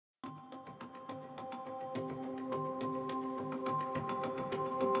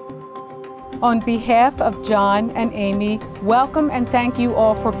On behalf of John and Amy, welcome and thank you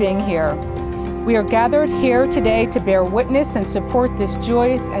all for being here. We are gathered here today to bear witness and support this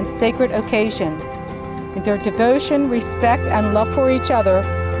joyous and sacred occasion. In their devotion, respect, and love for each other,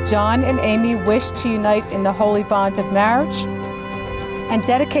 John and Amy wish to unite in the holy bond of marriage and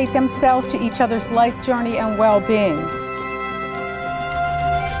dedicate themselves to each other's life journey and well-being.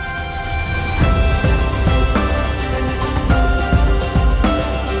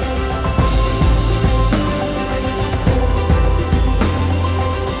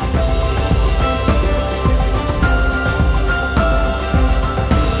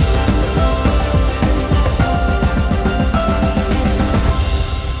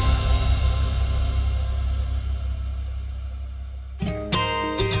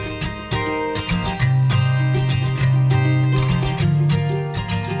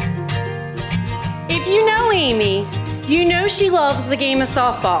 If you know Amy, you know she loves the game of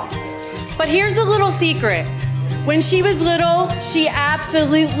softball. But here's a little secret. When she was little, she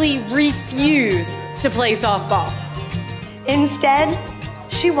absolutely refused to play softball. Instead,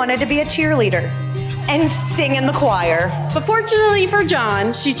 she wanted to be a cheerleader and sing in the choir. But fortunately for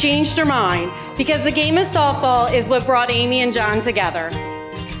John, she changed her mind because the game of softball is what brought Amy and John together.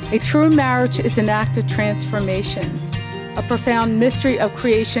 A true marriage is an act of transformation, a profound mystery of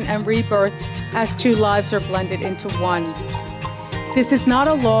creation and rebirth as two lives are blended into one. This is not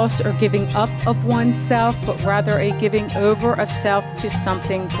a loss or giving up of oneself, but rather a giving over of self to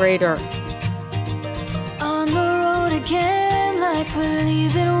something greater. On the road again, like we're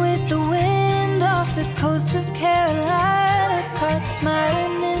leaving with the wind off the coast of Carolina, caught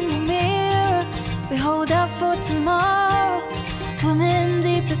smiling in the mirror. We hold out for tomorrow, swimming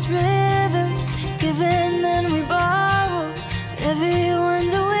deepest rivers, giving then we borrow. But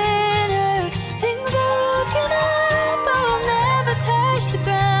everyone's a winner. Things are looking up, but we'll never touch the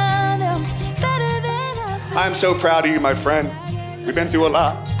ground. I'm better than I've been. I'm so proud of you, my friend. We've been through a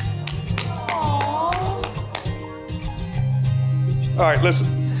lot. All right, listen.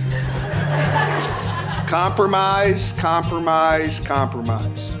 Compromise, compromise,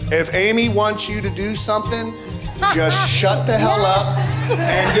 compromise. If Amy wants you to do something, just shut the hell up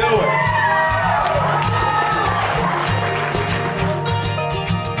and do it.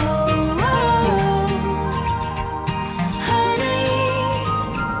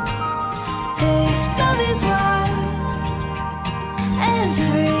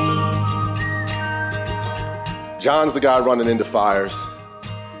 John's the guy running into fires,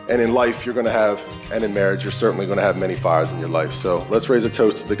 and in life you're gonna have, and in marriage you're certainly gonna have many fires in your life. So let's raise a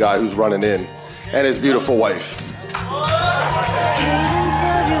toast to the guy who's running in and his beautiful wife. Cadence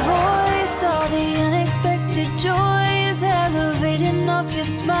of your voice, all the unexpected joys, elevating off your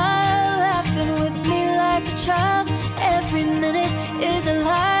smile, laughing with me like a child. Every minute is a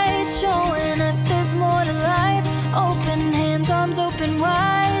light, showing us there's more to life. Open hands, arms open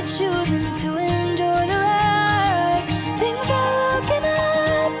wide, choosing to enjoy the ride. Things are looking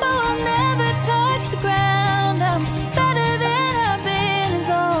up, but we'll never touch the ground. I'm better than I've been as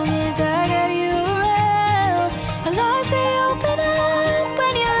long as I got you around. Our lives, they open up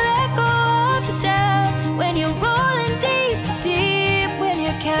when you let go of the doubt, when you're rolling deep to deep, when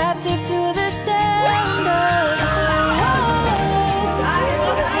you're captive to the sound of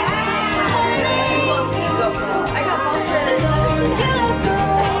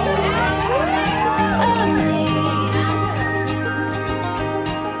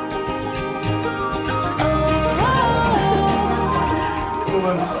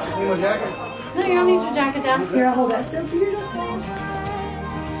No, you don't need your jacket down. Here, I'll hold it. So beautiful.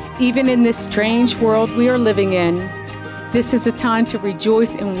 Even in this strange world we are living in, this is a time to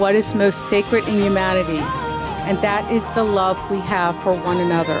rejoice in what is most sacred in humanity, and that is the love we have for one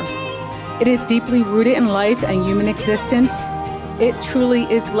another. It is deeply rooted in life and human existence. It truly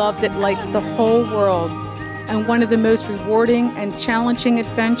is love that lights the whole world, and one of the most rewarding and challenging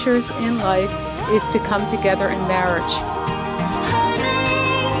adventures in life is to come together in marriage.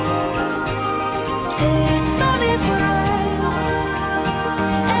 this love is wild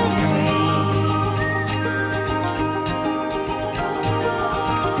and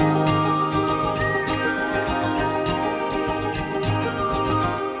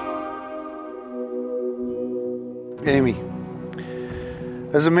free. Amy,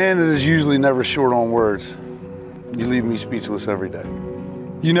 as a man that is usually never short on words, you leave me speechless every day.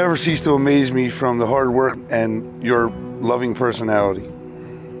 You never cease to amaze me from the hard work and your loving personality.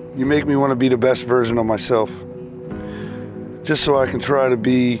 You make me want to be the best version of myself, just so I can try to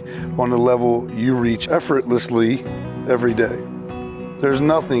be on the level you reach effortlessly every day. There's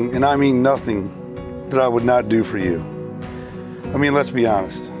nothing, and I mean nothing, that I would not do for you. I mean, let's be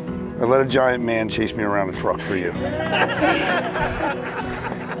honest. I let a giant man chase me around a truck for you.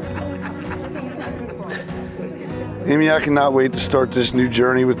 Amy, I cannot wait to start this new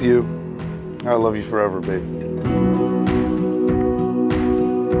journey with you. I love you forever, baby.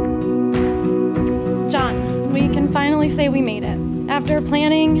 John, we can finally say we made it. After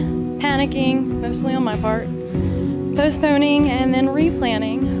planning, panicking, mostly on my part, postponing, and then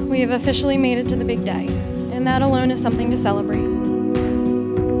replanning, we have officially made it to the big day. And that alone is something to celebrate.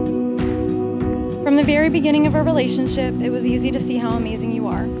 From the very beginning of our relationship, it was easy to see how amazing you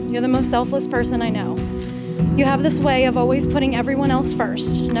are. You're the most selfless person I know. You have this way of always putting everyone else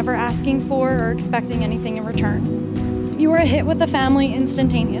first, never asking for or expecting anything in return. You were a hit with the family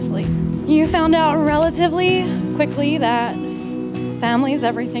instantaneously. You found out relatively quickly that family is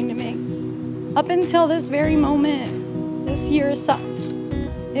everything to me. Up until this very moment, this year sucked.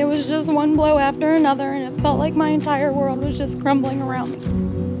 It was just one blow after another, and it felt like my entire world was just crumbling around me.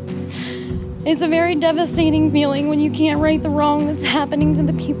 It's a very devastating feeling when you can't right the wrong that's happening to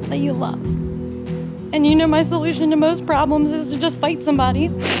the people that you love. And you know my solution to most problems is to just fight somebody.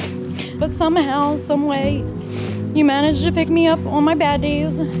 But somehow, some way, you managed to pick me up on my bad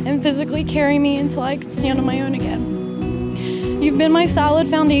days and physically carry me until I could stand on my own again. You've been my solid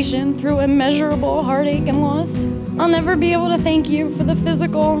foundation through immeasurable heartache and loss. I'll never be able to thank you for the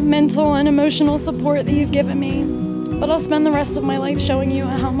physical, mental, and emotional support that you've given me. But I'll spend the rest of my life showing you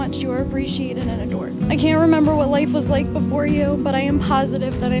how much you are appreciated and adored. I can't remember what life was like before you, but I am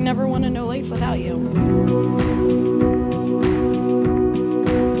positive that I never want to know life without you.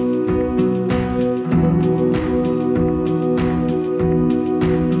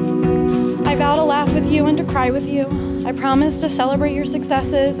 I vow to laugh with you and to cry with you. I promise to celebrate your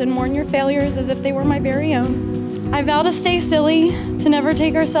successes and mourn your failures as if they were my very own. I vow to stay silly, to never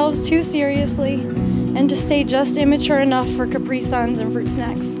take ourselves too seriously, and to stay just immature enough for Capri Suns and fruit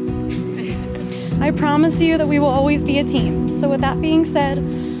snacks. I promise you that we will always be a team. So with that being said,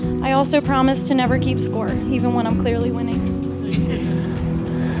 I also promise to never keep score, even when I'm clearly winning.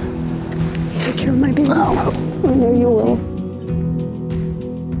 Take care of my baby. I know you will.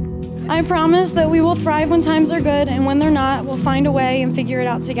 I promise that we will thrive when times are good, and when they're not, we'll find a way and figure it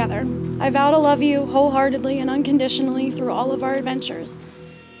out together. I vow to love you wholeheartedly and unconditionally through all of our adventures.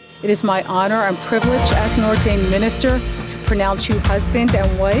 It is my honor and privilege as an ordained minister to pronounce you husband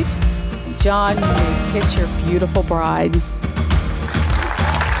and wife. John, you may kiss your beautiful bride. Ladies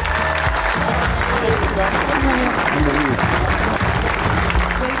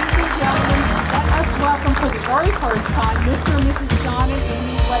and gentlemen, let us welcome for the very first time Mr. and Mrs. John and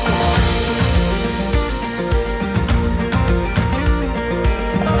Amy Blake.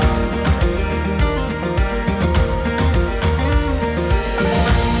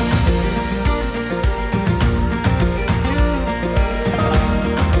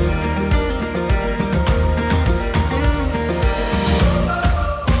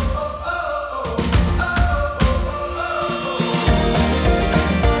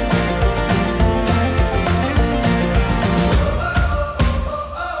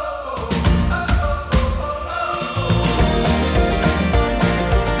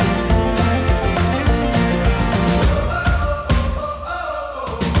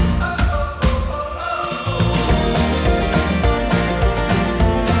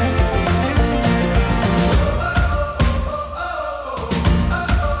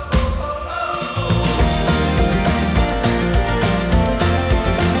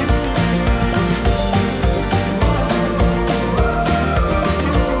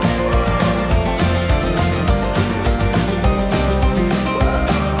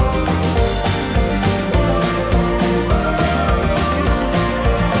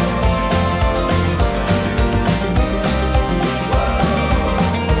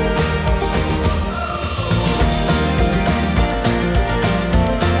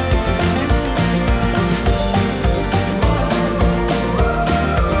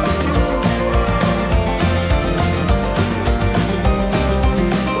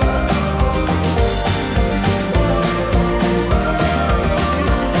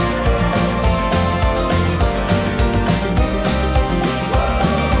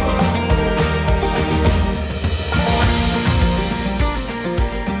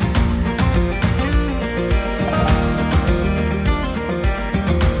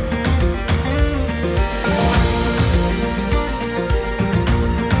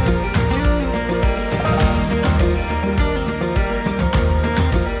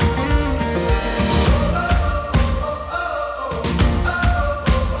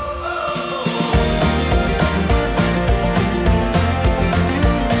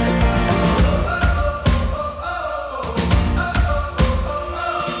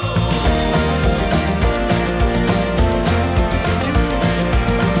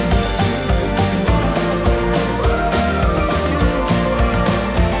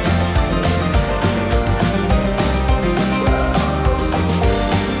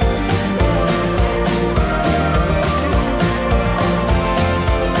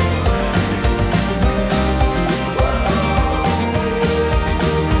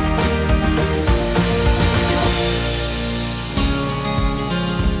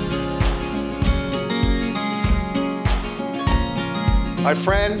 My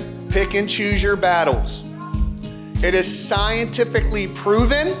friend, pick and choose your battles. It is scientifically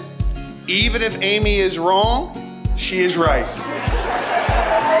proven, even if Amy is wrong, she is right.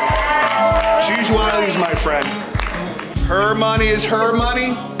 Choose wisely, my friend. Her money is her money.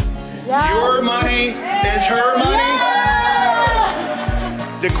 Your money is her money.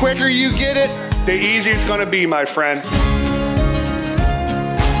 The quicker you get it, the easier it's gonna be, my friend.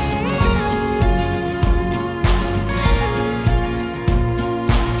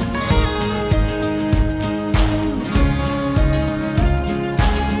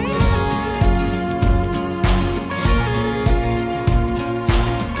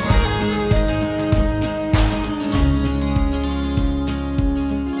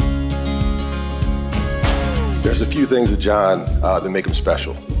 There's a few things that John that make him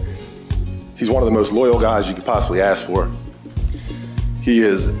special. He's one of the most loyal guys you could possibly ask for. He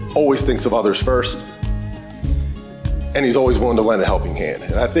always thinks of others first, and he's always willing to lend a helping hand.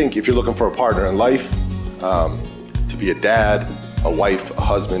 And I think if you're looking for a partner in life, to be a dad, a wife, a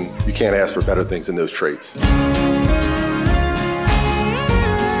husband, you can't ask for better things than those traits.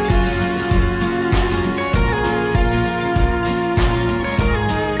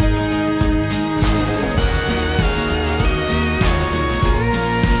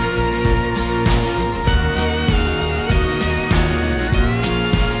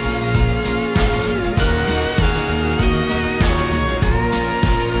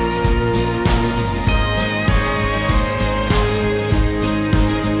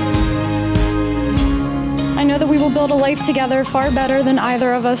 I know that we will build a life together far better than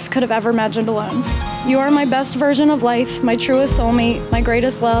either of us could have ever imagined alone. You are my best version of life, my truest soulmate, my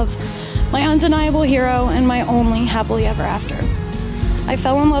greatest love, my undeniable hero, and my only happily ever after. I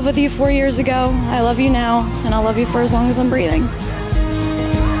fell in love with you 4 years ago, I love you now, and I'll love you for as long as I'm breathing.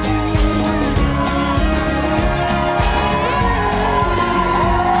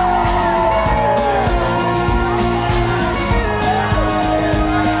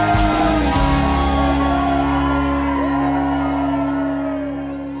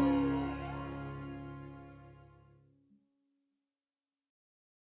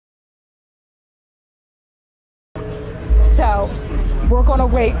 So we're going to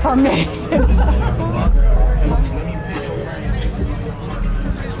wait for a minute.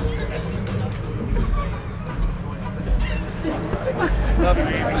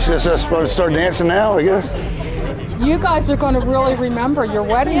 It's just us supposed to start dancing now, I guess. You guys are going to really remember your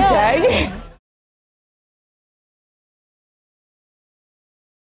wedding day.